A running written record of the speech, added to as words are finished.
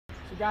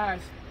So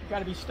guys, you've got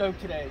to be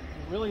stoked today.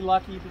 You're really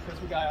lucky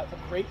because we got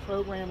a great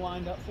program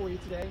lined up for you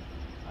today.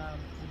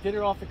 We did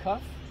it off the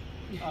cuff,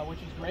 which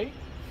is great,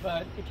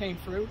 but it came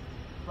through.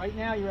 Right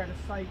now you're at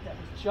a site that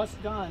was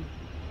just done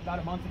about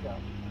a month ago.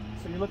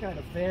 So you're looking at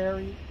a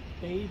very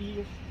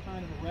babyish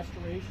kind of a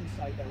restoration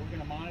site that we're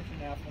going to monitor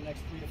now for the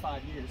next 3 to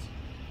 5 years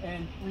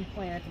and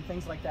replant and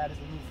things like that as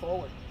we move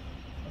forward.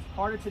 As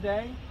part of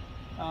today,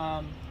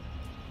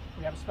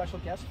 we have a special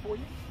guest for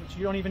you, which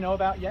you don't even know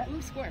about yet.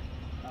 Ooh, score.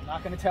 I'm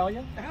not going to tell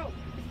you, Oh.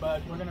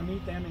 but we're going to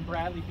meet them in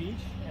Bradley Beach.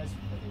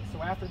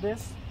 So after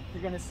this,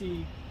 you're going to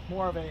see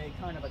more of a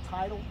kind of a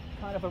tidal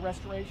kind of a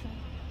restoration.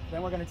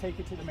 Then we're going to take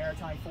you to the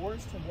Maritime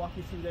Forest and walk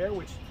you through there,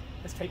 which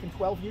has taken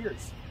 12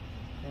 years.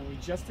 And we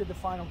just did the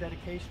final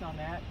dedication on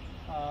that,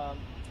 I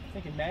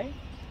think in May,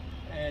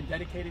 and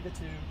dedicated it to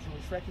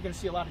Julie Shreck. You're going to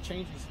see a lot of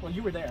changes. Well,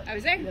 you were there. I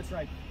was there. That's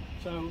right.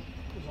 So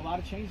there's a lot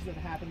of changes that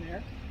happened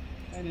there.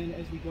 And then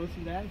as we go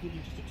through that, give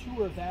you just a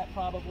tour of that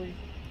probably.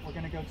 We're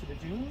going to go to the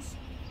dunes,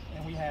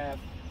 and we have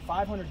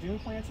 500 dune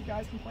plants you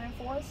guys can plant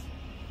for us.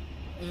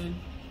 And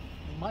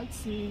you might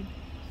see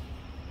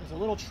there's a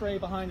little tray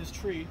behind this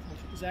tree,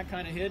 which is that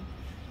kind of hid.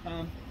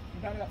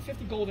 We've got about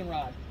 50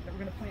 goldenrod that we're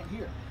going to plant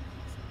here.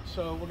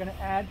 So we're going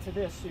to add to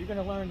this. So you're going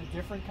to learn the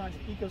different kinds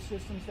of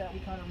ecosystems that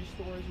we kind of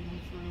restore as we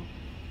move through.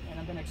 And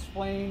I'm going to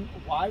explain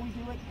why we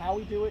do it, how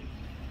we do it.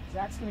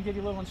 Zach's going to give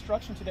you a little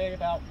instruction today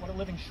about what a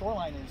living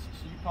shoreline is.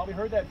 So you've probably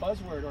heard that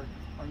buzzword, or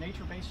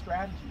nature-based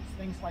strategies,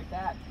 things like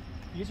that.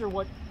 These are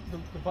what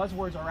the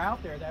buzzwords are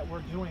out there that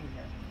we're doing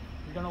here.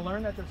 You're going to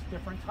learn that there's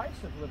different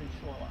types of living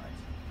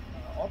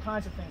shorelines, all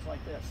kinds of things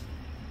like this.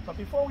 But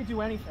before we do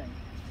anything,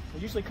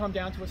 we usually come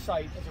down to a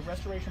site as a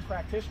restoration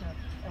practitioner,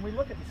 and we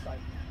look at the site.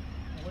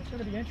 And what's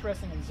going to be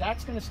interesting, and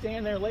Zach's going to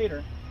stand there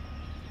later,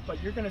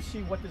 but you're going to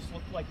see what this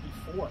looked like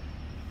before.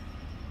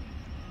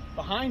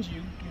 Behind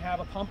you, you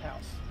have a pump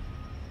house.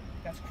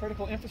 That's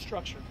critical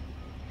infrastructure.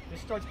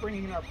 This starts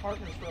bringing in our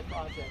partners for a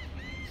project.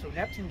 So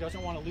Neptune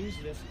doesn't want to lose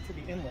this to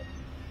the inlet.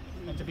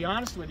 And to be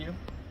honest with you,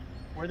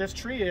 where this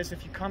tree is,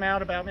 if you come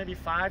out about maybe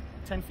 5,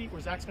 10 feet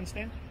where Zach's going to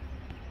stand,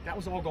 that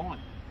was all gone.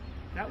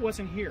 That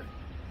wasn't here,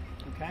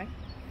 okay?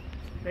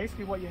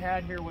 Basically what you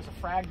had here was a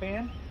frag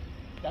band.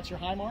 That's your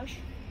high marsh.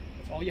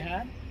 That's all you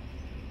had.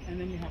 And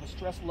then you have a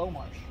stressed low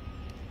marsh.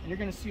 And you're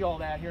going to see all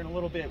that here in a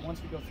little bit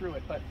once we go through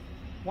it. But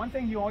one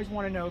thing you always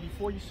want to know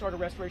before you start a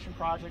restoration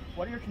project,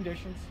 what are your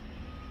conditions?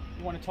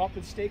 You want to talk to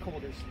the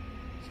stakeholders.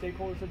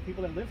 Stakeholders are the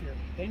people that live here.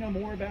 They know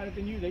more about it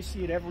than you. They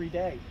see it every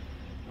day,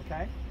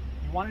 okay?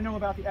 You want to know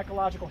about the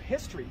ecological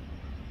history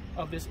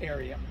of this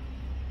area.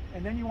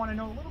 And then you want to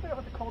know a little bit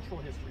about the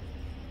cultural history.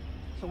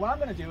 So what I'm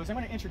going to do is I'm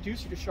going to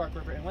introduce you to Shark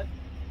River Inlet.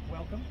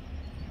 Welcome.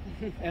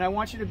 And I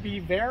want you to be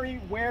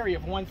very wary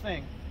of one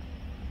thing.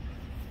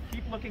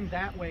 Keep looking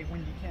that way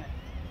when you can.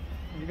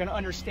 And you're going to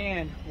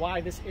understand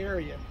why this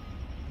area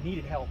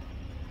needed help.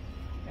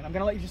 And I'm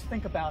going to let you just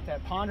think about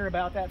that, ponder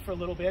about that for a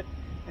little bit,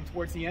 and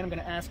towards the end I'm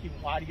going to ask you,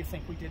 why do you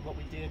think we did what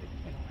we did,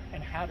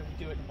 and how did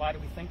we do it, and why do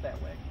we think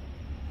that way?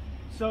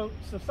 So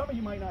some of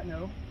you might not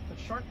know, but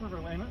Shark River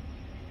Inlet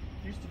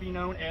used to be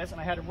known as,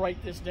 and I had to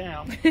write this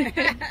down,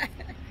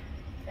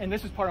 and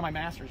this is part of my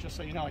master's, just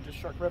so you know, I did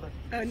Shark River.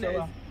 Oh, so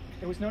nice.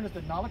 it was known as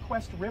the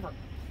Nolaquest River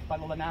by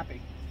the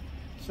Lenape.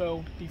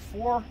 So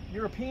before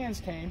Europeans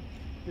came,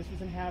 this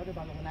was inhabited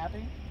by the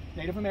Lenape,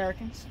 Native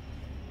Americans,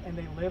 and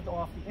they lived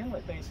off the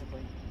inlet basically,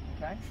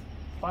 okay?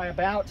 By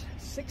about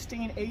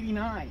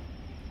 1689,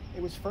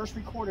 it was first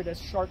recorded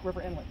as Shark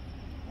River Inlet,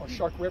 or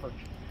Shark River.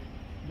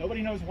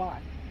 Nobody knows why.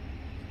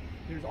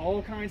 There's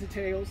all kinds of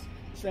tales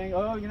saying,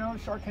 oh, you know, a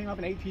shark came up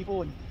and ate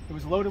people and it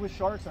was loaded with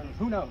sharks, and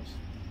who knows?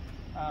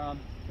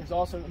 There's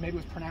also, maybe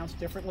it was pronounced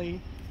differently,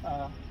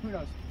 who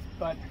knows?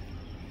 But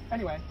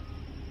anyway,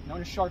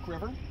 known as Shark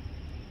River,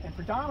 and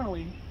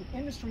predominantly the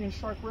industry in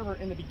Shark River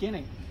in the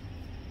beginning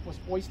was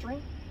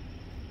oystering.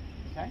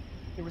 Okay?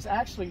 There was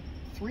actually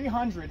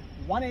 300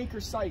 one-acre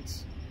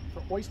sites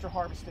for oyster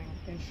harvesting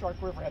in Shark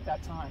River at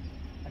that time,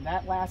 and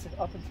that lasted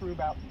up and through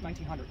about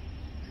 1900.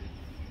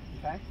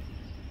 Okay?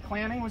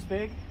 Clamming was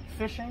big,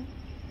 fishing,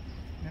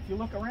 and if you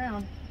look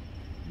around,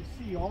 you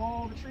see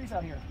all the trees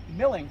out here.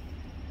 Milling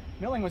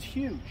was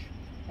huge.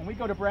 When we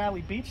go to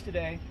Bradley Beach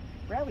today,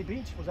 Bradley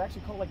Beach was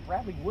actually called like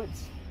Bradley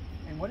Woods.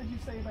 And what did you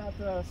say about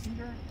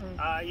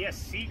Seagirt?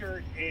 Yes,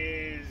 Seagirt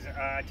is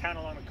a town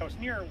along the coast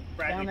near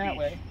Bradley Down that Beach.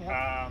 way,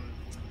 yeah.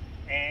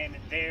 And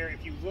there,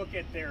 if you look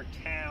at their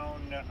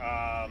town,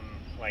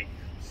 like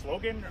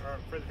slogan or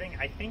for the thing,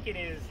 I think it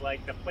is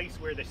like the place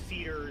where the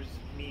cedars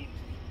meet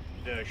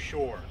the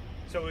shore.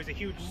 So it was a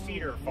huge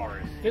cedar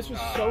forest. This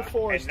was so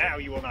forested. And now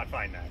you will not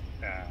find that.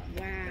 Wow.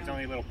 There's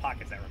only little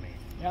pockets that remain.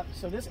 Yep,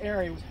 so this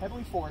area was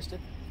heavily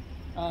forested.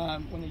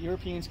 When the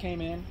Europeans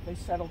came in, they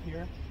settled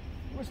here.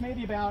 There was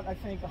maybe about, I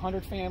think,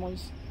 100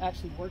 families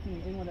actually working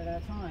in inland at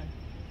that time,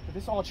 but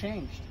this all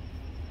changed.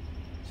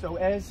 So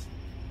as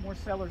more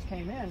settlers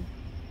came in,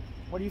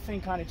 what do you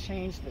think kind of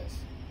changed this?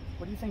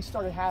 What do you think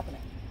started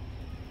happening?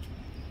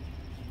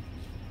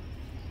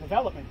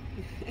 Development.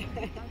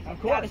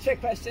 Of course. Not a trick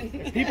question.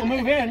 If people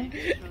move in,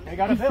 they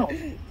got to build.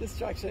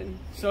 Destruction.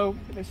 So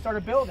they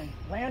started building.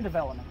 Land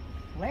development.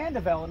 Land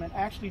development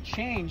actually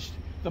changed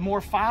the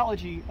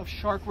morphology of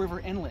Shark River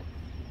Inlet.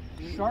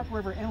 Shark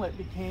River Inlet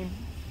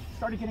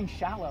started getting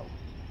shallow.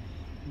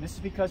 And this is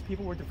because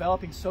people were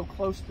developing so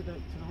close to the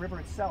river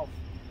itself.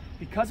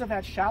 Because of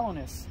that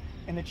shallowness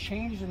and the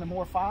change in the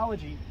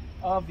morphology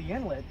of the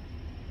inlet,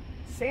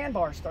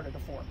 sandbars started to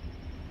form.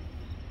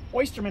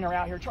 Oystermen are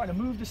out here trying to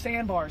move the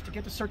sandbars to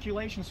get the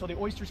circulation so the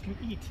oysters can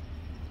eat.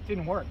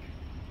 Didn't work.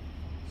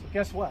 So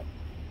guess what?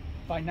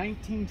 By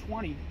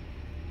 1920,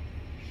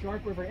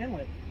 Shark River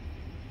Inlet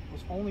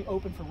was only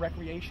open for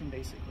recreation,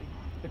 basically.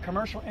 The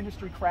commercial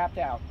industry crapped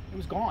out. It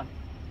was gone.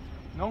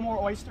 No more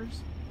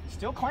oysters.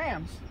 Still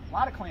clams. A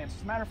lot of clams.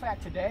 As a matter of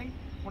fact, today,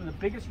 one of the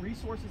biggest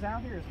resources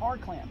out here is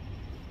hard clam.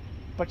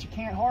 But you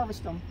can't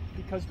harvest them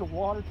because the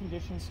water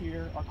conditions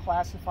here are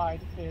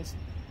classified as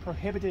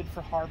prohibited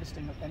for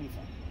harvesting of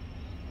anything.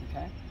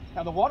 Okay?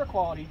 Now the water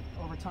quality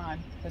over time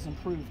has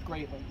improved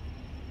greatly.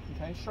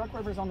 Okay? Shark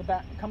River is on the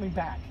back, coming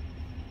back.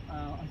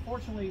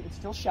 Unfortunately, it's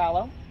still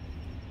shallow.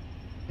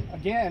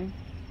 Again,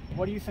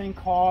 what do you think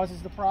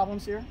causes the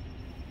problems here?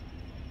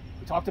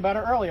 We talked about it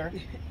earlier.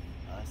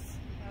 Us.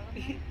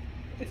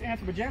 It's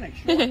anthropogenic,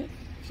 sure.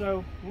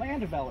 So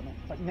land development,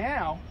 but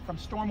now from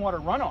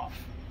stormwater runoff,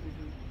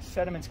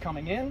 sediments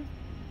coming in,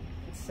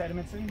 it's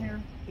sediments in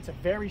here. It's a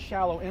very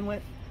shallow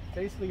inlet.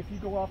 Basically, if you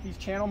go off these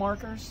channel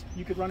markers,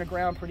 you could run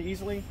aground pretty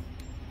easily.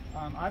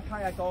 I've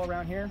kayaked all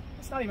around here.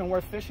 It's not even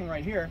worth fishing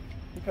right here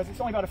because it's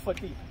only about a foot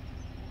deep.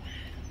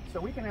 So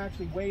we can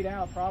actually wade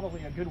out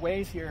probably a good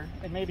ways here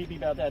and maybe be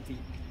about that deep.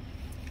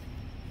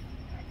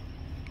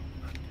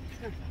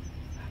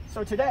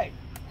 So today,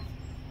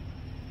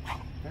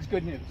 there's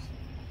good news,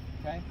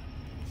 okay?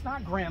 It's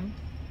not grim.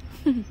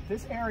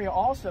 This area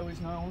also is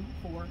known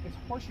for its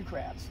horseshoe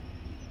crabs,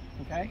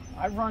 okay?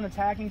 I've run a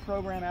tagging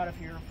program out of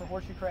here for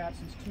horseshoe crabs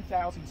since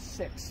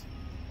 2006,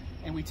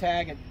 and we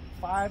tag at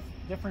 5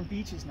 different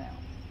beaches now,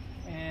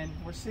 and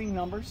we're seeing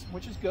numbers,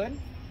 which is good.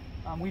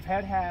 We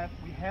have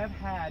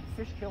had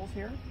fish kills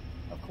here,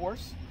 of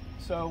course,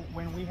 so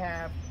when we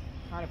have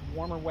kind of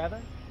warmer weather,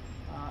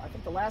 I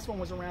think the last one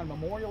was around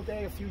Memorial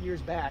Day a few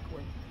years back,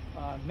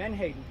 where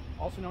Menhaden,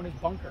 also known as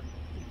Bunker,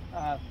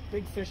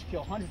 big fish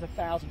kill, hundreds of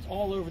thousands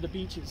all over the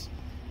beaches.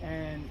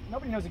 And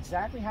nobody knows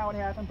exactly how it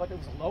happened, but there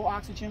was a low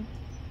oxygen,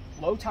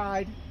 low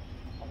tide,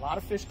 a lot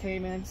of fish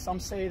came in. Some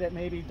say that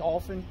maybe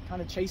dolphin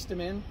kind of chased them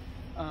in.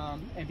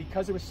 And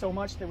because there was so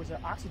much, there was a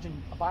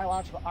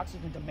biological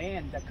oxygen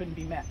demand that couldn't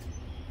be met.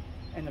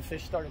 And the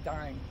fish started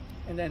dying.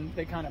 And then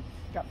they kind of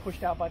got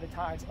pushed out by the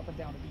tides up and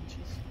down the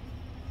beaches.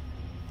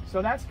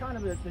 So that's kind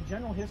of the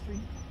general history.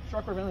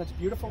 Shark River Inlet's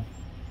beautiful.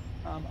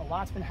 A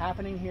lot's been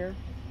happening here.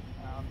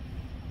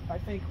 I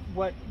think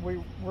what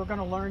we're going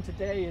to learn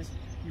today is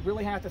you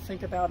really have to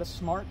think about a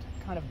smart,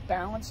 kind of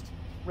balanced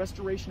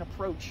restoration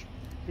approach,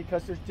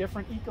 because there's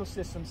different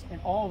ecosystems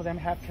and all of them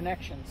have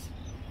connections.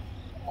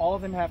 All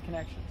of them have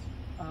connections.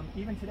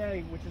 Even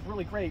today, which is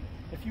really great,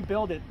 if you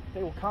build it,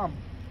 they will come.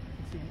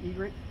 You can see an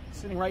egret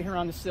sitting right here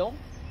on the sill.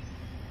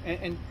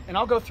 And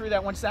I'll go through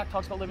that once Zach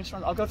talks about living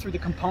strong. I'll go through the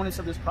components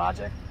of this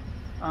project.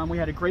 We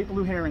had a great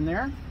blue heron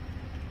there.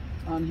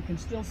 You can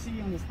still see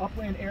in this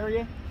upland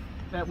area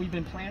that we've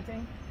been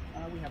planting.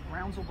 We have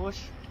groundsel bush,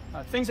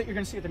 things that you're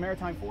going to see at the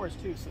Maritime Forest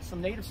too. So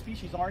some native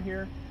species are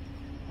here.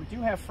 We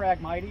do have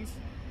Phragmites,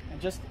 and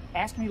just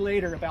ask me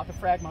later about the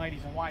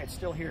Phragmites and why it's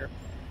still here.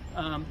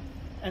 And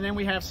then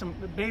we have some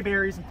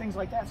bayberries and things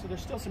like that. So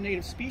there's still some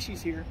native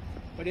species here,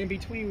 but in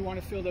between we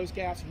want to fill those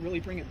gaps and really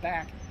bring it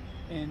back.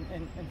 And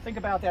think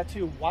about that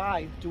too.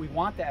 Why do we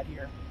want that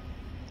here?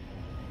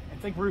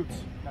 And think roots.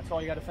 That's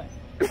all you got to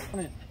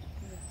think.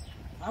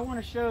 I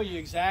want to show you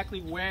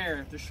exactly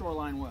where the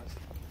shoreline was.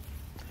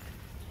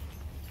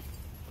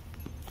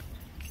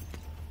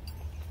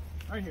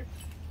 Right here.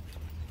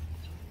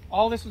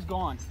 All this was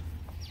gone.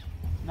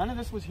 None of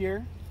this was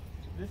here.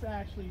 This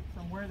actually,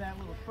 from where that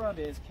little shrub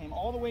is, came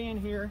all the way in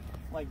here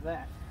like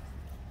that.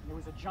 There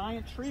was a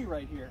giant tree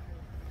right here.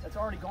 That's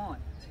already gone.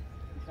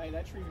 Okay,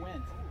 that tree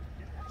went.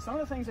 Some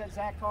of the things that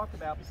Zach talked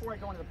about, before I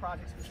go into the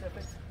project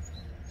specifics,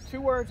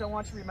 2 words I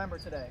want you to remember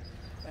today.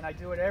 And I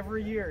do it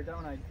every year,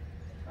 don't I?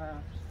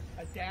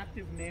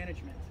 Adaptive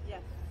management.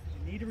 Yes.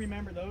 You need to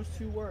remember those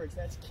 2 words.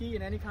 That's key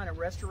in any kind of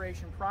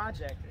restoration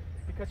project,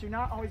 because you're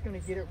not always going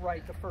to get it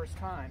right the first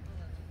time.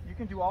 You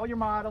can do all your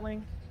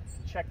modeling,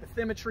 check the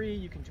bathymetry,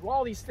 you can do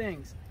all these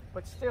things,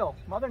 but still,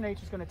 Mother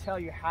Nature's going to tell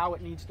you how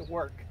it needs to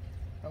work,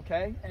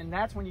 okay? And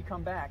that's when you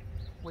come back.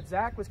 What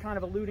Zach was kind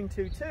of alluding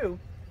to too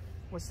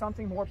was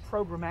something more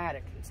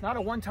programmatic. It's not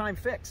a one-time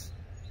fix.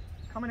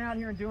 Coming out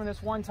here and doing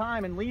this one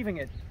time and leaving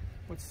it.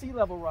 With sea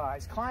level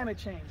rise, climate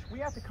change, we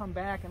have to come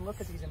back and look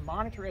at these and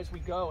monitor as we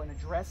go and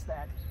address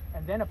that,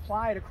 and then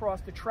apply it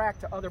across the track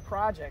to other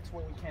projects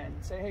where we can.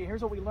 And say, hey,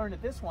 here's what we learned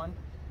at this one.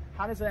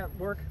 How does that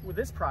work with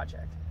this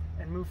project?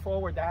 And move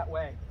forward that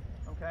way,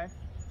 okay?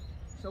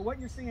 So what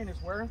you're seeing is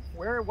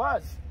where it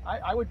was.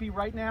 I would be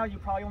right now, you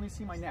probably only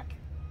see my neck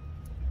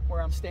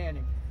where I'm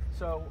standing.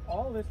 So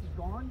all of this is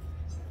gone.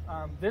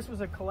 This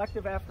was a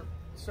collective effort.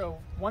 So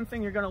one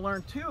thing you're going to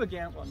learn too,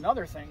 again, well,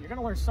 another thing, you're going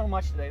to learn so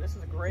much today. This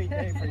is a great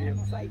day for you.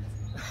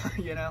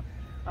 You know,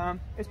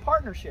 is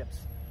partnerships.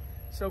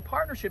 So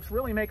partnerships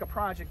really make a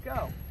project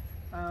go.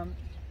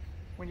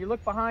 When you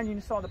look behind you,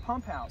 you saw the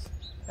pump house.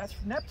 That's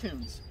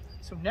Neptune's.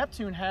 So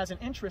Neptune has an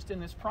interest in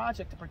this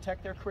project to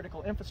protect their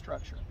critical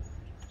infrastructure.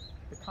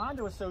 The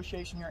condo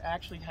association here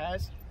actually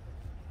has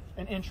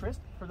an interest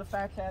for the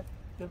fact that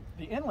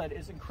the inlet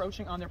is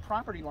encroaching on their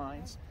property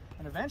lines,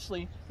 and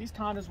eventually these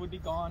condos would be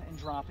gone and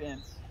drop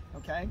in,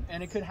 okay?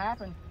 And it could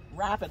happen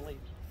rapidly.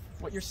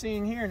 What you're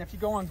seeing here, and if you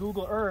go on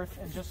Google Earth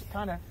and just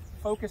kind of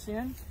focus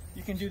in,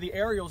 you can do the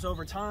aerials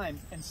over time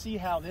and see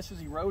how this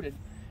is eroded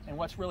and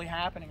what's really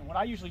happening. And what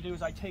I usually do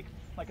is I take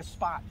like a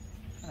spot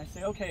and I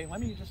say, okay, let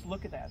me just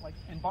look at that. Like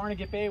in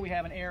Barnegat Bay, we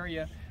have an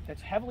area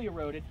that's heavily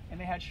eroded, and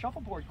they had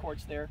shuffleboard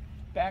courts there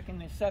back in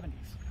the 70s.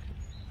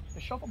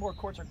 The shuffleboard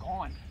courts are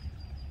gone.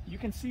 You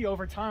can see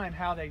over time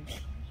how they're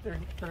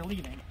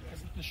leaving.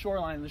 The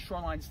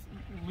shoreline's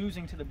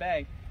losing to the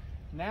bay.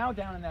 Now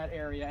down in that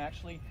area,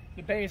 actually,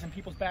 the bay is in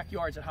people's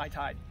backyards at high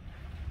tide.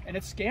 And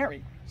it's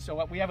scary.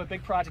 So we have a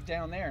big project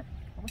down there.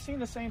 And we're seeing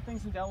the same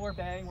things in Delaware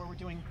Bay, where we're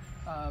doing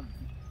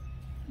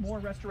more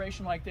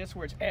restoration like this,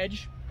 where it's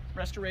edge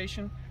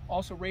restoration,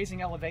 also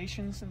raising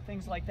elevations and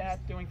things like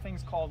that, doing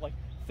things called like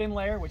thin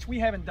layer, which we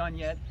haven't done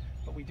yet,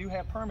 but we do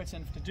have permits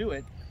in to do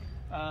it.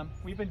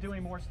 We've been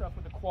doing more stuff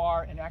with the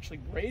quar and actually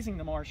raising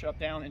the marsh up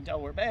down in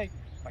Delaware Bay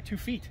by 2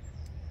 feet,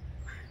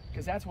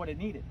 because that's what it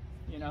needed,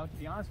 you know, to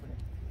be honest with you.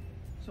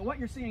 So what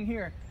you're seeing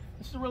here,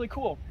 this is really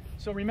cool.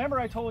 So remember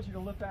I told you to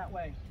look that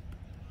way.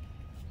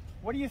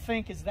 What do you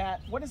think is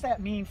that? What does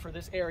that mean for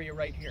this area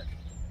right here?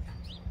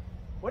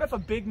 What if a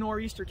big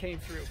nor'easter came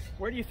through?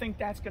 Where do you think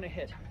that's going to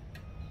hit?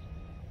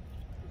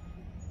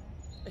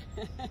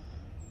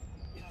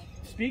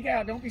 Speak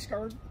out, don't be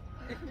scared.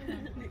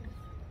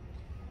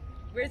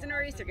 Where's the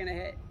nor'easter gonna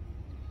hit?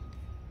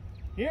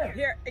 Here.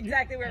 Here,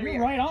 exactly where we are.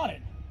 You're right on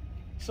it.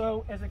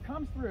 So as it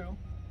comes through,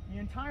 the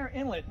entire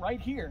inlet right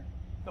here,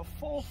 the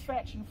full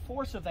fetch and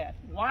force of that,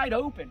 wide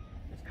open,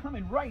 is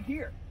coming right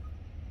here.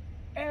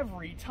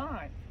 Every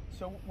time.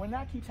 So when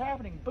that keeps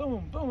happening,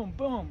 boom, boom,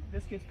 boom,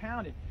 this gets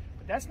pounded.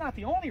 But that's not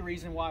the only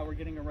reason why we're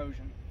getting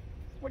erosion.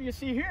 What do you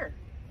see here?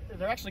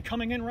 They're actually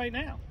coming in right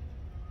now.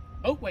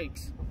 Boat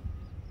wakes.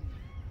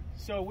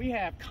 So we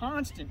have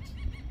constant,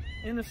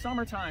 in the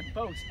summertime,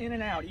 boats in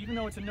and out. Even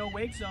though it's a no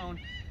wake zone,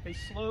 they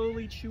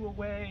slowly chew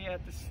away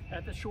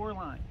at the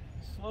shoreline.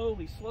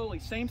 Slowly, slowly.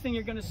 Same thing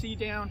you're going to see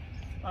down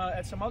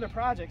at some other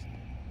projects.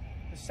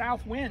 The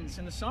south winds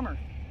in the summer,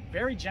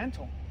 very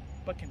gentle,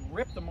 but can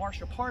rip the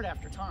marsh apart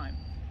after time.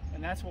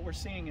 And that's what we're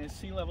seeing as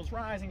sea levels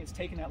rising. It's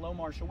taking that low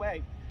marsh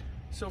away.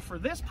 So for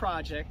this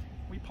project,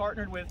 we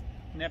partnered with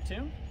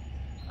Neptune,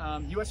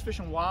 U.S. Fish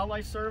and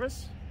Wildlife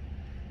Service,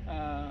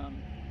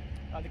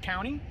 the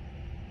county,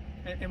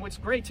 and what's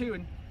great too,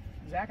 and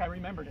Zach, I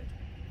remembered it,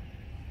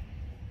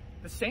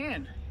 the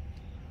sand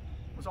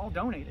was all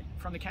donated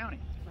from the county.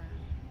 Wow.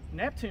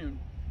 Neptune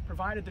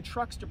provided the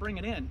trucks to bring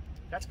it in.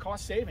 That's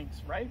cost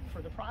savings, right,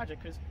 for the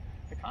project, because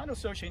the condo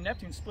association and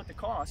Neptune split the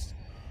costs,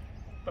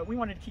 but we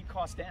wanted to keep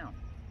costs down,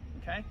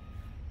 okay?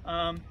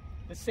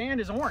 The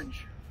sand is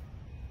orange,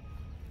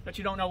 but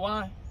you don't know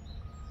why.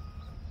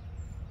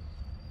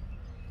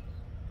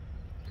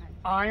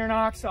 Iron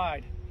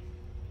oxide,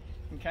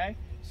 okay?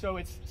 So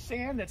it's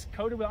sand that's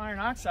coated with iron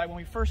oxide. When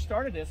we first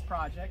started this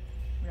project,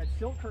 we had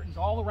silk curtains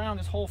all around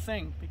this whole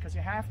thing because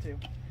you have to.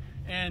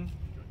 And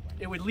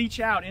it would leach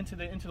out into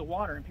the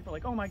water, and people are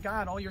like, oh my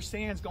God, all your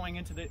sand's going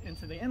into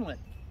the inlet.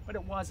 But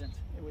it wasn't.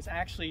 It was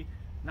actually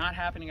not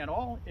happening at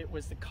all. It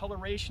was the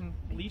coloration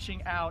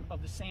leaching out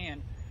of the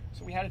sand.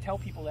 So we had to tell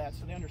people that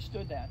so they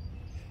understood that.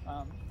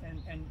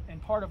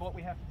 And part of what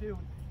we have to do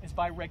is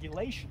by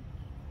regulation.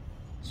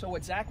 So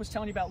what Zach was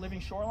telling you about living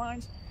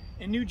shorelines,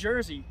 in New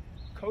Jersey,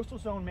 coastal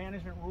zone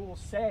management rules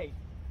say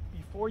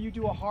before you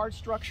do a hard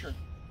structure,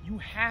 you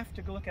have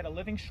to look at a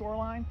living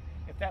shoreline.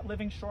 If that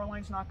living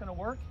shoreline's not going to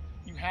work,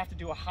 you have to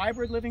do a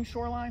hybrid living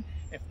shoreline.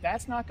 If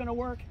that's not going to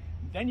work,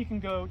 then you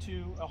can go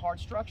to a hard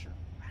structure.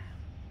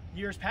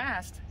 Years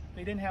past,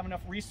 they didn't have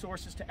enough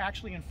resources to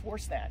actually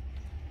enforce that.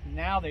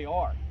 Now they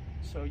are.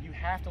 So you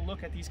have to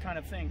look at these kind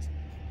of things.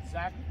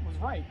 Zach was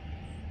right.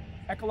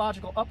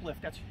 Ecological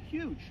uplift, that's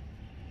huge.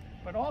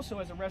 But also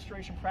as a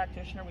restoration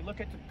practitioner, we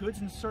look at the goods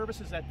and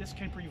services that this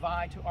can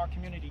provide to our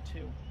community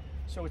too.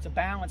 So it's a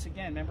balance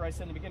again. Remember I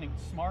said in the beginning,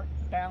 smart,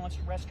 balanced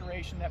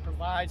restoration that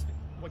provides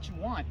what you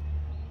want.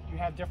 You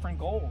have different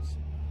goals.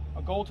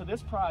 A goal to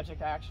this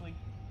project actually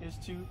is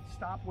to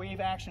stop wave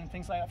action and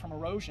things like that from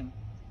erosion.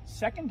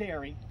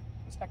 Secondary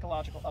is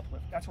ecological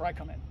uplift. That's where I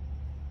come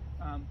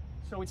in.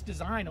 So it's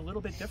designed a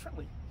little bit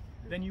differently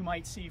than you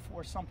might see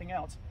for something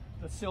else.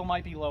 The sill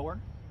might be lower,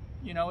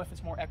 you know, if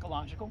it's more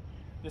ecological.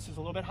 This is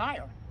a little bit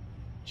higher,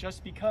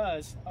 just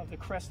because of the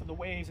crest of the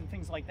waves and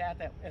things like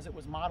that, as it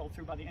was modeled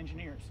through by the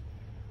engineers.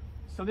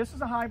 So this is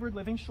a hybrid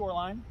living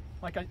shoreline.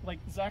 Like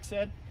Zach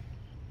said,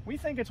 we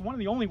think it's one of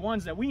the only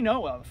ones that we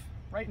know of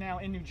right now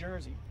in New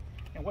Jersey.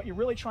 And what you're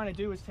really trying to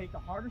do is take the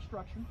harder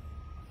structure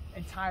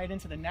and tie it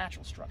into the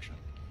natural structure,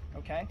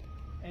 okay?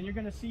 And you're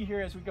gonna see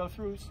here as we go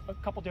through a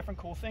couple different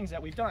cool things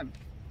that we've done.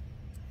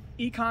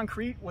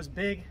 E-Concrete was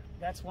big.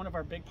 That's one of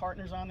our big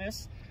partners on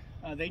this.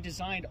 They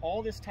designed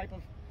all this type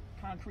of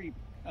concrete.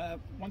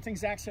 One thing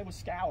Zach said was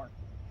scour.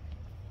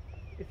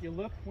 If you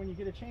look when you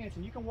get a chance,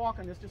 and you can walk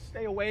on this, just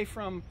stay away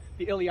from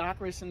the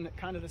iliacris and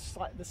kind of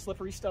the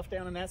slippery stuff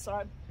down on that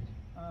side.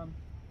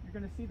 You're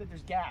gonna see that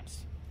there's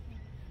gaps.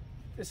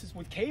 This is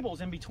with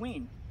cables in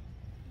between.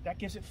 That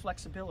gives it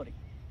flexibility.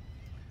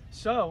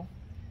 So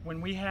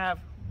when we have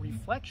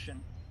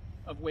reflection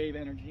of wave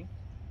energy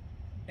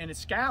and a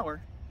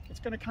scour, it's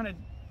gonna kind of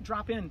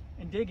drop in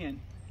and dig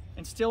in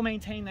and still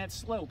maintain that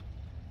slope.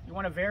 You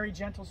want a very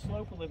gentle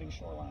slope with living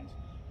shorelines.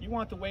 You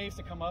want the waves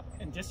to come up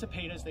and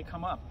dissipate as they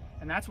come up.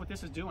 And that's what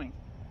this is doing.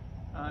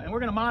 And we're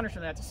gonna monitor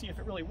that to see if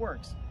it really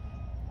works.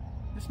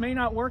 This may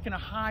not work in a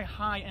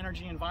high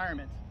energy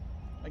environment.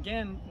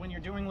 Again, when you're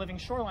doing living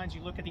shorelines,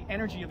 you look at the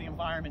energy of the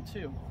environment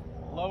too.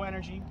 Low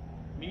energy,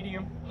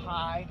 medium,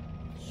 high,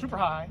 super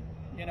high,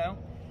 you know.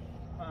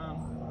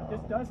 This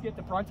does get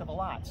the brunt of a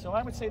lot. So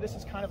I would say this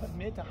is kind of a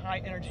mid to high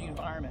energy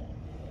environment.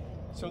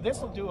 So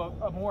this will do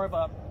a more of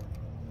a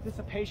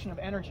dissipation of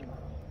energy.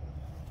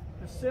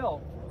 The sill,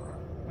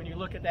 when you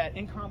look at that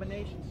in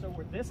combination, so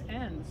where this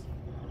ends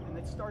and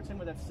it starts in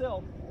with that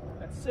sill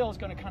is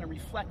going to kind of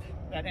reflect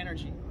that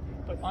energy.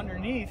 But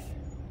underneath,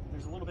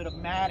 there's a little bit of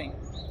matting,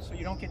 so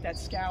you don't get that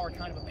scour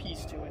kind of a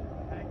piece to it.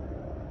 Okay?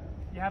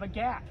 You have a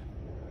gap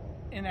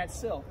in that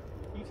sill.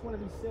 Each one of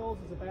these sills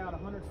is about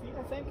 100 feet,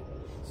 I think.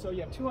 So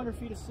you have 200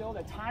 feet of sill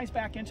that ties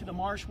back into the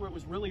marsh where it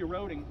was really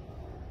eroding.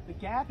 The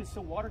gap is so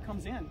water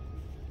comes in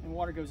and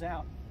water goes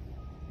out.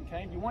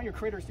 Okay? You want your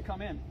critters to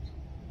come in.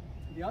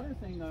 The other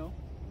thing though,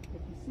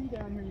 if you see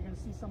down here, you're going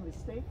to see some of the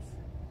stakes.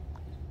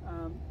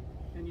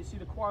 And you see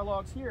the coir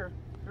logs here.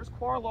 There's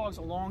coir logs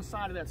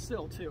alongside of that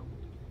sill too.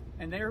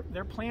 And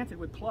they're planted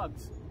with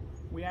plugs.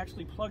 We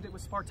actually plugged it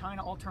with Spartina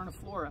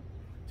alterniflora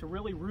to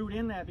really root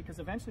in that, because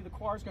eventually the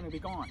coir is going to be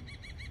gone.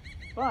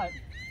 But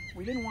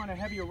we didn't want a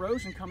heavy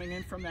erosion coming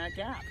in from that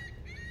gap.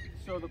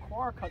 So the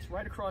coir cuts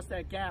right across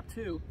that gap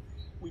too.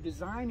 We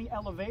designed the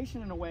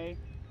elevation in a way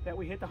that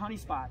we hit the honey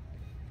spot,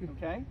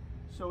 okay?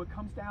 So it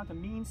comes down to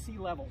mean sea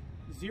level,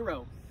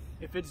 0.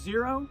 If it's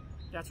 0,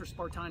 that's where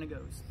Spartina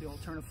goes, the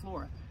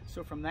alterniflora.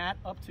 So from that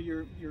up to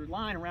your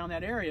line around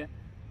that area,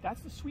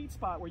 that's the sweet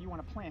spot where you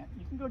want to plant.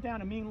 You can go down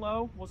to mean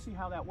low. We'll see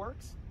how that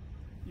works.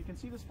 You can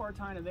see the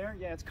Spartina there.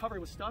 Yeah, it's covered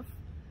with stuff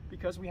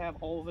because we have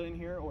ulva in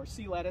here, or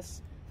sea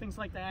lettuce, things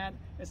like that.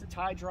 As the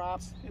tide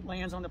drops, it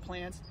lands on the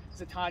plants. As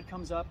the tide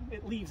comes up,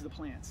 it leaves the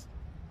plants.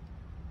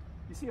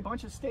 You see a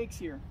bunch of stakes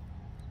here.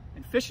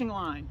 And fishing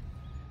line.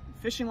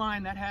 Fishing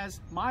line that has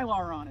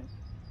mylar on it.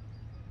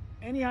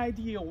 Any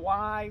idea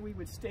why we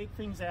would stake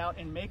things out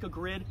and make a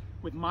grid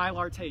with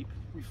mylar tape,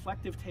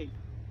 reflective tape?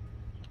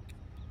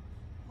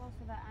 Well,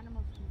 so that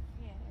animals can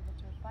see it if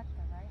it's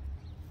reflective, right?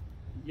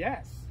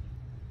 Yes.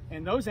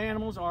 And those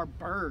animals are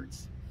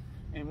birds.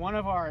 And one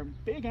of our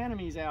big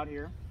enemies out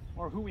here,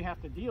 or who we have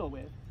to deal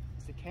with,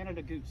 is the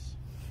Canada goose.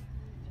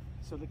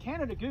 So the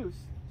Canada goose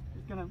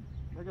is gonna,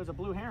 there goes a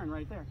blue heron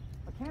right there.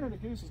 A Canada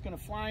goose is gonna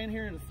fly in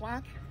here in the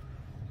flak,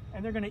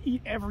 and they're gonna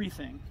eat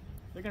everything.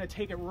 They're gonna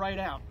take it right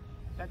out.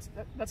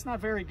 That's not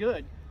very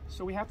good.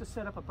 So we have to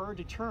set up a bird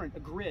deterrent, a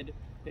grid.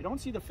 They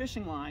don't see the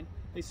fishing line,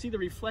 they see the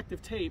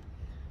reflective tape,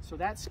 so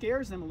that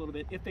scares them a little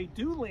bit. If they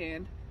do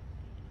land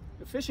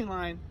the fishing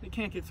line, they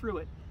can't get through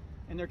it,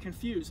 and they're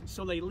confused,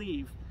 so they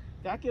leave.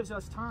 That gives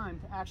us time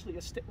to actually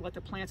let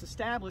the plants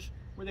establish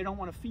where they don't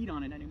want to feed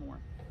on it anymore.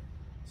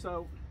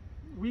 So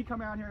we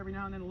come out here every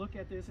now and then and look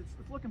at this.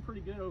 It's looking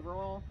pretty good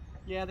overall.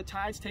 Yeah, the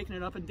tide's taking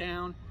it up and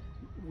down.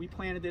 We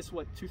planted this,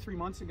 what, 2-3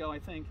 months ago, I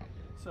think.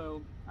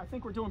 So I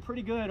think we're doing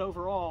pretty good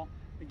overall.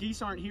 The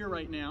geese aren't here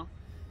right now,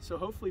 so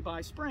hopefully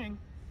by spring,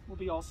 we'll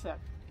be all set.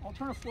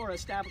 Alterniflora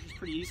establishes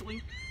pretty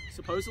easily,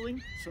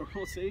 supposedly, so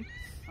we'll see.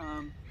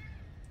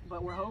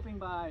 But we're hoping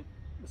by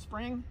the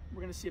spring,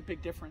 we're gonna see a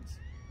big difference.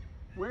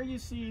 Where you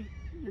see,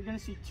 you're gonna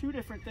see 2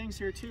 different things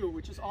here too,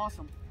 which is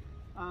awesome.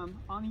 On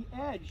the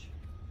edge,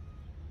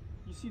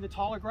 you see the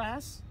taller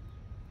grass.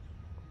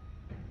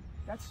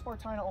 That's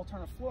Spartina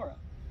alterniflora,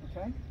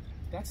 okay?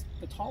 That's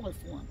the taller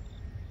form.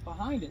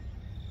 Behind it,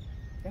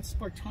 that's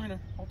Spartina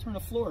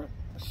alterniflora,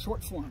 a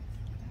short form.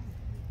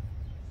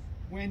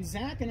 When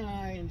Zach and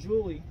I and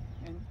Julie,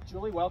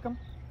 welcome.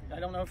 I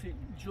don't know if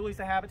Julie's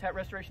the habitat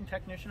restoration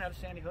technician out of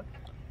Sandy Hook.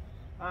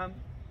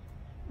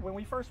 When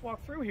we first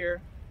walked through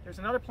here, there's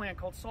another plant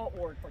called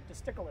saltwort, or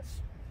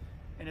disticulus,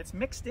 and it's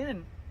mixed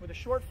in with a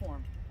short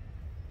form.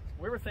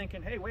 We were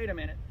thinking, hey, wait a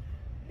minute,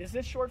 is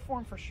this short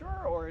form for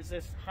sure, or is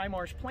this high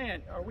marsh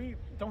plant?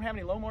 Don't have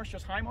any low marsh,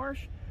 just high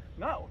marsh?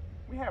 No,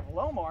 we have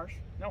low marsh,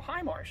 no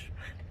high marsh.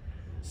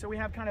 So we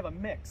have kind of a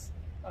mix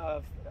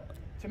of,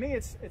 to me,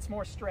 it's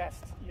more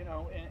stressed, you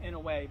know, in a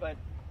way, but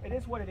it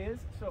is what it is.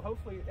 So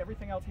hopefully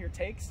everything else here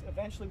takes.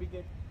 Eventually we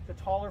get the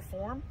taller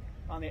form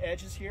on the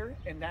edges here,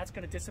 and that's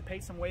going to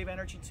dissipate some wave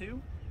energy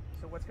too.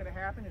 So what's going to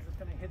happen is it's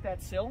going to hit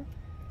that sill,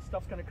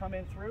 stuff's going to come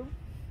in through.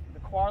 The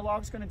coir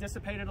log's going to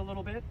dissipate it a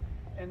little bit,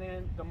 and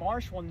then the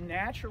marsh will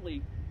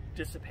naturally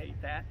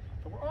dissipate that.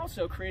 But we're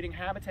also creating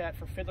habitat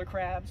for fiddler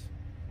crabs.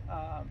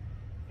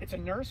 It's a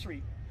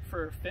nursery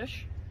for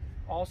fish.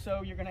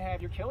 Also, you're going to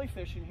have your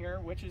killifish in here,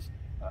 which is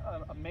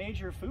a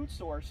major food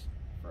source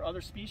for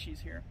other species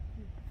here.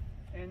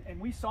 And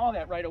we saw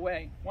that right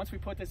away. Once we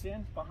put this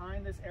in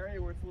behind this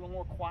area where it's a little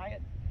more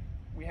quiet,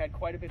 we had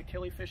quite a bit of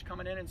killifish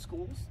coming in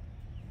schools.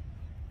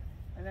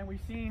 And then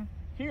we've seen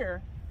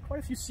here quite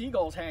a few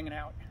seagulls hanging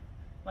out.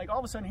 Like all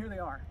of a sudden, here they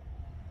are.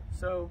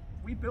 So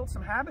we built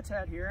some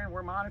habitat here, and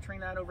we're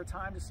monitoring that over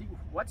time to see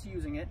what's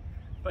using it.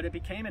 But it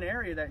became an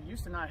area that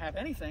used to not have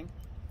anything.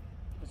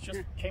 It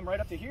just came right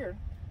up to here.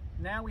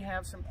 Now we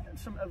have some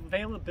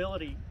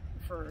availability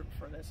for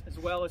this, as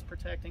well as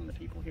protecting the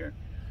people here.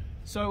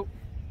 So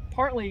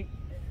partly,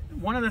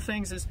 one of the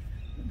things is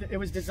it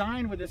was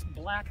designed with this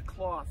black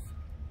cloth.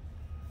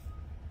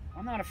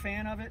 I'm not a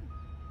fan of it.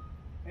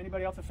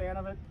 Anybody else a fan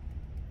of it?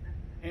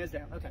 Hands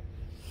down. Okay.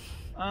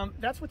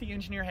 That's what the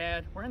engineer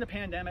had. We're in the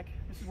pandemic.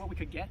 This is what we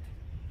could get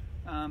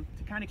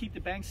to kind of keep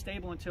the bank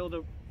stable until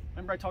the.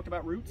 Remember I talked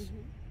about roots?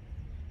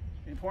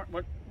 Mm-hmm.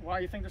 Important. Why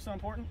do you think they're so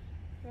important?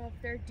 Well,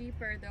 if they're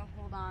deeper, they'll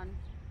hold on,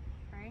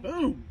 right?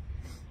 Boom!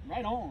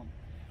 Right on.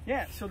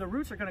 Yeah. So the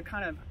roots are going to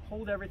kind of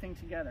hold everything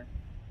together.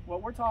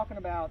 What we're talking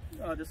about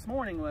this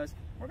morning was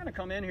we're going to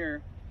come in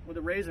here with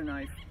a razor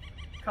knife,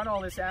 cut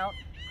all this out,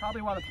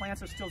 probably while the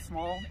plants are still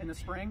small in the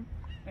spring,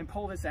 and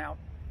pull this out.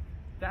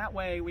 That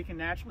way we can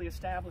naturally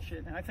establish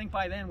it. And I think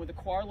by then, with the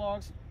coir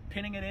logs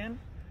pinning it in,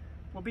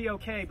 we'll be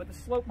okay, but the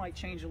slope might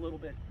change a little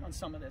bit on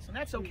some of this, and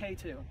that's okay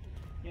too.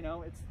 You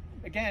know, it's,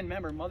 again,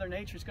 remember, Mother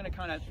Nature's gonna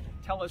kind of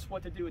tell us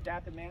what to do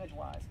adaptive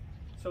manage-wise.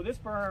 So this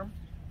berm,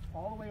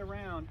 all the way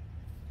around,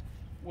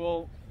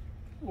 we'll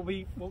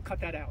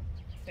cut that out,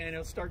 and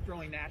it'll start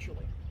growing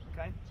naturally,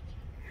 okay?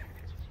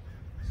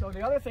 So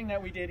the other thing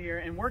that we did here,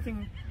 and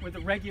working with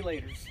the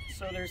regulators,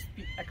 so there's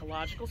the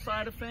ecological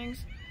side of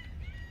things,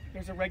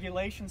 there's a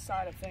regulation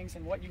side of things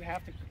and what you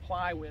have to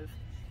comply with.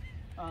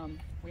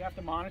 We have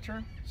to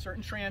monitor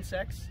certain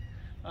transects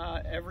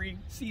every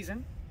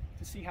season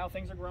to see how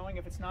things are growing.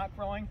 If it's not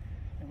growing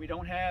and we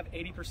don't have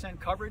 80%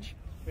 coverage,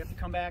 we have to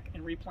come back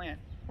and replant.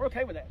 We're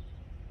okay with that.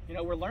 You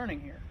know, we're learning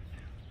here.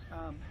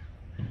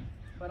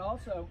 But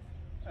also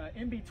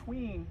in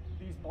between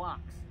these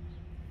blocks,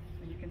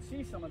 and you can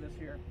see some of this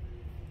here,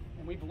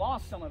 and we've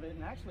lost some of it,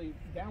 and actually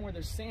down where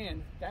there's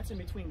sand, that's in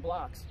between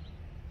blocks.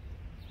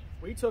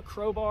 We took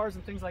crowbars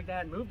and things like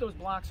that and moved those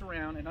blocks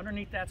around, and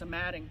underneath that's a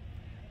matting,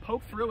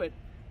 poke through it,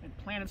 and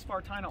planted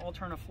Spartina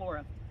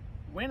alterniflora.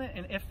 When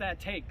and if that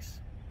takes,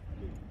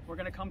 we're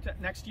going to come to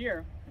next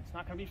year. It's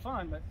not going to be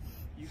fun, but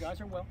you guys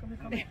are welcome to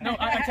come. No,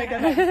 I take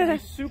that back. It's going to be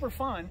super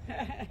fun,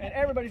 and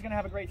everybody's going to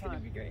have a great time.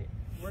 It's going to be great.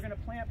 We're going to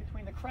plant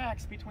between the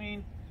cracks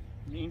between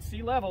mean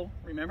sea level.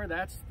 Remember,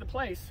 that's the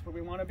place where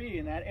we want to be,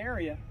 in that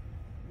area,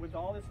 with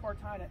all this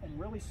Spartina, and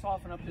really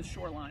soften up this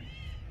shoreline.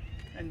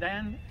 And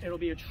then it'll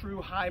be a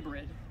true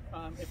hybrid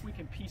if we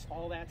can piece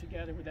all that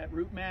together with that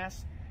root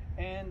mass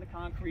and the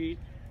concrete.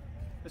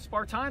 The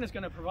Spartina is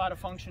going to provide a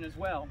function as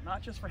well,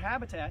 not just for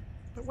habitat,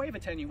 but wave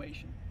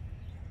attenuation.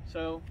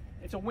 So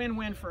it's a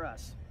win-win for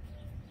us.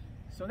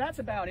 So that's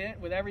about it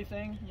with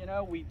everything. You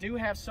know, we do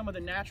have some of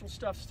the natural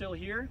stuff still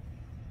here.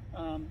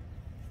 I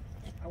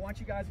want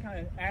you guys to kind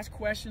of ask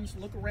questions,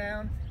 look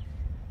around.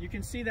 You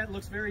can see that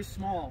looks very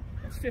small.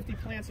 That's 50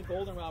 plants of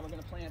goldenrod we're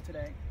going to plant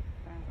today.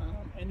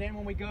 And then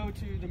when we go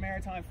to the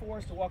Maritime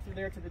Forest to walk through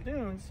there to the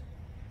dunes,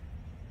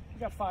 we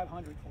got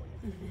 500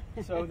 for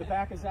you. So the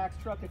back of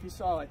Zach's truck, if you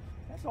saw it,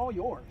 that's all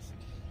yours.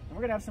 And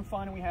we're gonna have some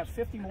fun, and we have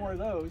 50 more of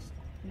those.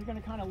 And you're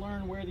gonna kind of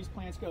learn where these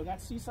plants go.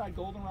 That's seaside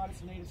goldenrod,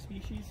 it's a native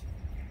species.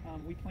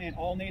 We plant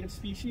all native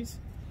species.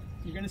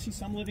 You're gonna see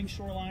some living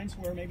shorelines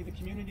where maybe the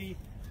community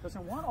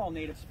doesn't want all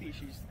native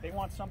species. They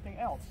want something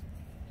else.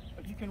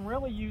 But you can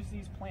really use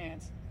these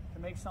plants to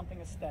make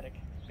something aesthetic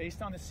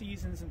based on the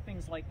seasons and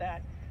things like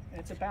that. And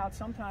it's about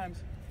sometimes,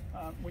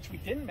 which we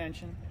didn't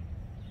mention,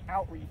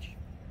 outreach.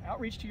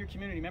 Outreach to your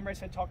community. Remember I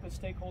said talk with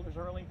stakeholders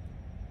early?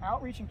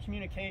 Outreach and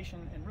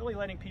communication, and really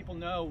letting people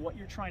know what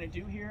you're trying to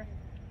do here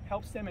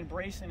helps them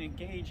embrace and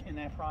engage in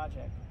that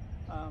project.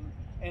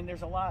 And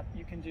there's a lot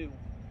you can do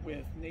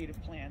with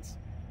native plants.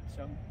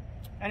 So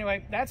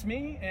anyway, that's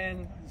me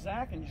and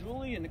Zach and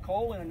Julie and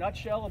Nicole in a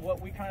nutshell of what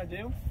we kind of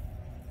do.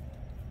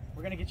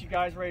 We're going to get you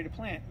guys ready to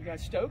plant. You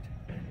guys stoked?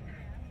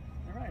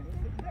 All right.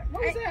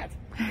 What was that?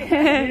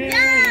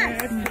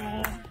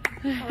 Yes!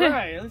 All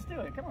right, let's do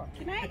it. Come on.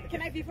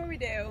 Can I, before we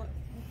do,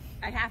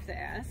 I have to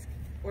ask,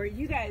 or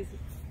you guys,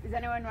 is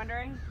anyone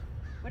wondering,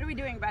 what are we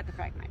doing about the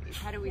Phragmites?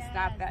 How do we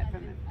stop that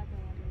from them?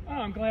 Oh,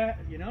 I'm glad.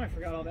 You know, I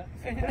forgot all that.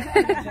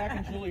 Zach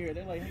and Julie here.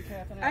 They're like, hey,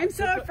 Captain. I'm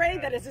so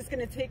afraid that it's just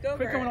going to take over.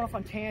 Quit going off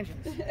on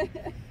tangents.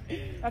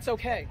 That's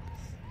okay.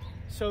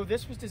 So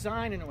this was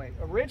designed in a way.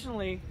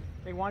 Originally,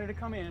 they wanted to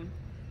come in,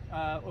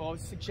 well,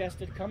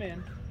 suggested to come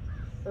in,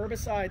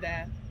 herbicide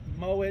that,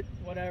 mow it,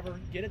 whatever,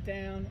 get it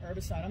down,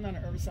 herbicide. I'm not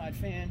an herbicide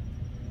fan.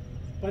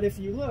 But if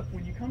you look,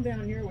 when you come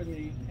down here with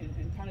me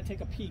and kind of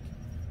take a peek,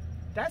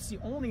 that's the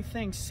only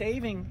thing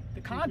saving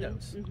the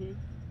condos.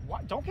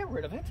 Why, don't get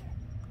rid of it.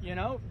 You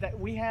know, that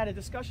we had a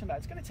discussion about.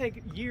 It's going to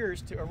take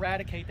years to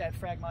eradicate that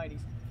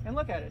Phragmites. And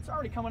look at it, it's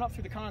already coming up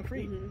through the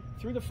concrete,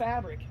 through the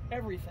fabric,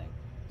 everything.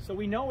 So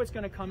we know it's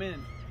going to come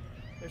in.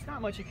 There's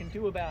not much you can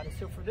do about it.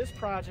 So for this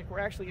project, we're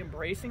actually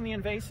embracing the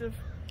invasive.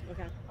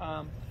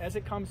 As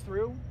it comes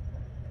through.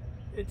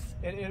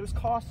 It was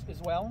cost as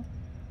well,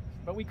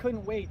 but we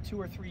couldn't wait 2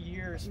 or 3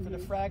 years for the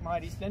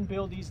Phragmites, then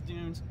build these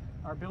dunes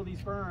or build these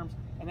berms,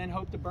 and then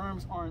hope the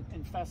berms aren't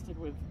infested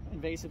with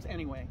invasives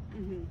anyway.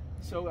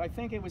 So I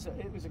think it was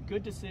a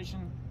good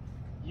decision.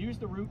 Use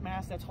the root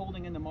mass that's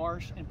holding in the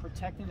marsh and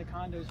protecting the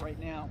condos right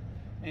now,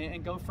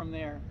 and go from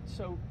there.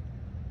 So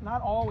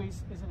not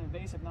always is an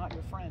invasive not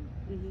your friend.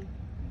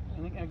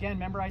 And again,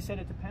 remember I said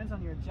it depends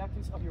on your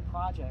objectives of your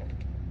project.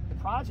 The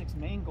project's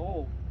main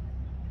goal,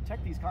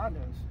 protect these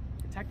condos,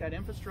 protect that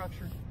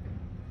infrastructure,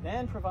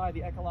 then provide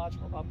the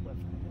ecological uplift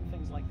and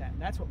things like that.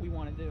 And that's what we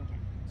want to do.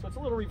 So it's a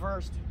little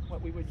reversed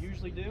what we would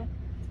usually do,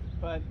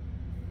 but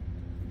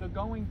the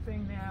going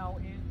thing now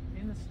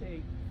in the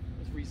state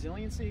is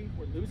resiliency.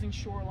 We're losing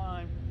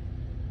shoreline.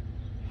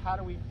 How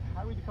do we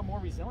become more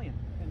resilient?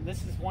 And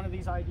this is one of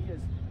these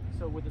ideas.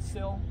 So with the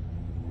sill,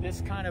 this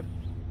kind of,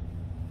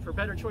 for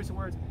better choice of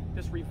words,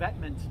 this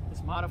revetment,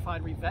 this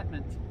modified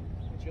revetment,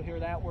 which you'll hear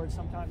that word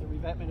sometimes. A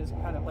revetment is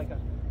kind of like a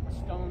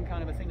stone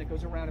kind of a thing that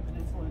goes around a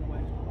peninsula in a way.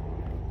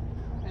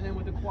 And then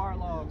with the coir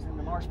logs and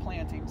the marsh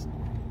plantings,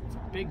 it's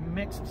a big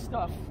mix of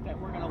stuff that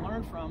we're going to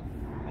learn from,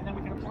 and then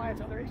we can apply it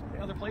to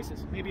other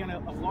places, maybe on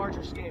a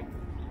larger scale.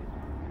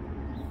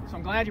 So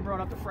I'm glad you brought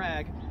up the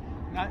frag.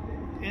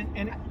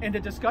 And the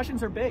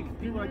discussions are big.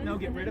 People are like, no,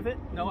 get rid of it.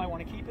 No, I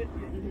want to keep it.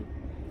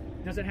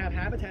 Does it have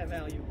habitat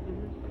value?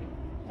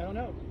 I don't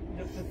know.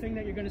 The thing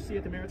that you're going to see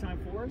at the Maritime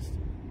Forest,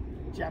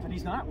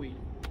 Japanese knotweed.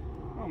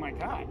 Oh my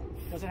God,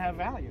 does it have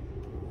value?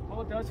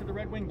 Well, it does to the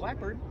red-winged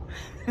blackbird,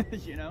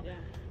 you know?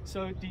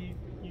 So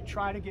you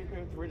try to get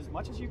rid as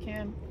much as you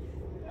can,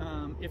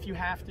 if you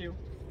have to.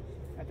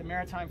 At the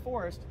Maritime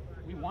Forest,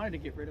 we wanted to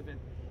get rid of it,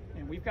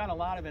 and we've got a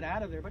lot of it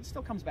out of there, but it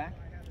still comes back.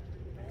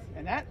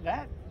 And that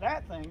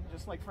thing,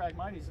 just like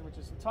Phragmites, which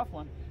is a tough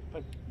one,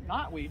 but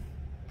knotweed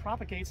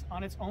propagates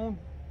on its own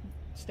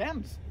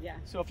stems.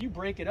 So if you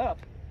break it up,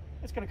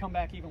 it's going to come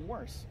back even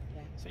worse.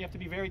 So you have to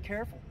be very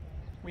careful.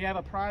 We have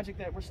a project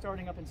that we're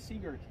starting up in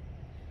Seagirt,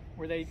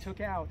 where they took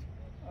out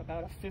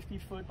about a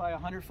 50-foot by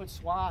 100-foot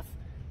swath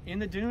in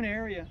the dune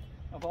area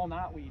of all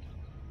knotweed.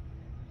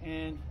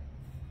 And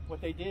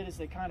what they did is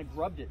they kind of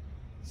grubbed it.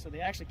 So they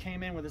actually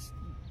came in with this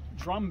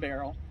drum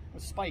barrel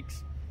with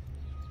spikes,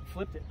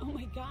 flipped it. Oh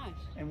my gosh.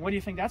 And what do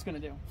you think that's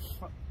going to do?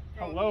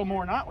 Hello,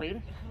 more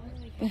knotweed,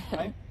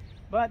 right?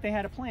 But they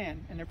had a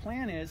plan, and their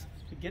plan is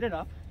to get it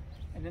up,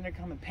 and then they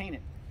come and paint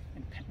it.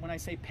 And when I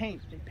say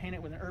paint, they paint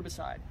it with an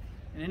herbicide,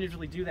 and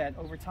individually do that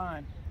over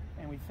time.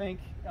 And we think,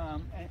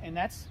 and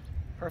that's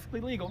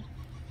perfectly legal.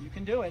 You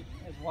can do it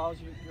as well as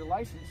you're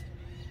licensed.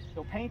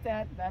 They'll paint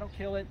that, that'll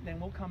kill it, then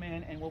we'll come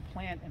in and we'll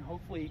plant, and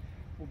hopefully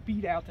we'll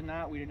beat out the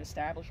knotweed in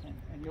establishment.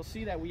 And you'll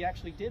see that we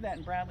actually did that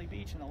in Bradley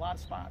Beach in a lot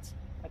of spots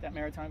at that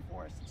Maritime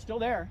Forest. It's still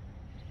there,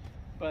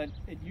 but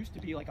it used to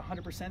be like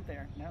 100%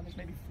 there. Now there's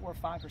maybe 4 or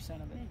 5%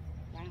 of it.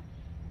 Wow,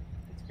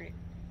 that's great.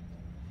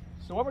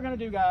 So what we're gonna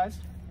do, guys,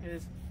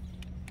 is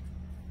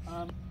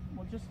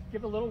we'll just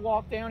give a little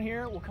walk down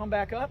here. We'll come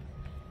back up,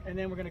 and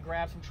then we're gonna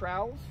grab some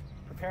trowels,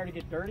 prepare to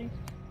get dirty.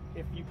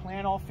 If you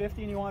plant all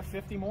 50 and you want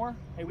 50 more,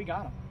 hey, we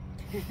got them.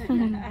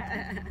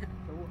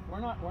 So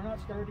we're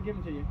not scared to give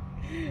them to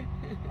you.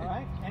 All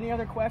right. Any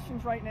other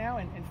questions right now?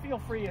 And feel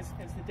free as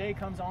the day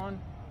comes on.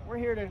 We're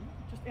here to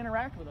just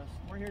interact with us.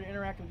 We're here to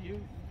interact with you.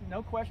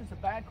 No question's a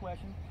bad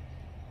question.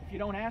 If you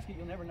don't ask it,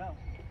 you'll never know,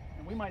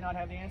 and we might not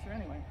have the answer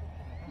anyway.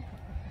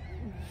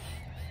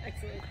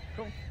 Excellent.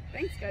 Cool.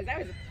 Thanks, guys. That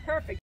was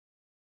perfect.